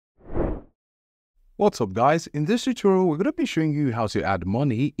What's up guys, in this tutorial we're going to be showing you how to add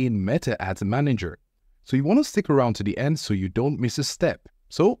money in Meta Ads Manager. So you want to stick around to the end so you don't miss a step.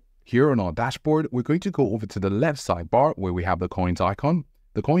 So here on our dashboard we're going to go over to the left sidebar where we have the coins icon.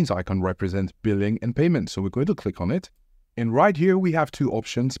 The coins icon represents billing and payment, so we're going to click on it. And right here we have two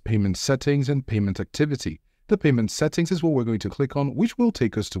options, payment settings and payment activity. The payment settings is what we're going to click on, which will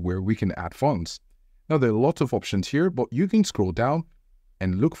take us to where we can add funds. Now there are lots of options here, but you can scroll down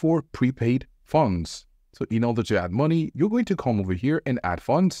and look for prepaid funds. So in order to add money, you're going to come over here and add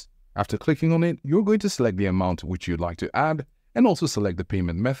funds. After clicking on it, you're going to select the amount which you'd like to add and also select the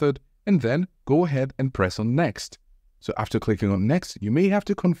payment method, and then go ahead and press on next. So after clicking on next, you may have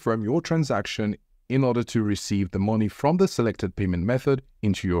to confirm your transaction in order to receive the money from the selected payment method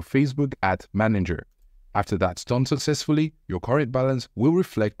into your Facebook Ad Manager. After that's done successfully, your current balance will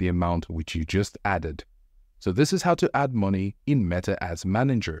reflect the amount which you just added. So this is how to add money in Meta Ads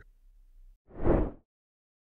Manager.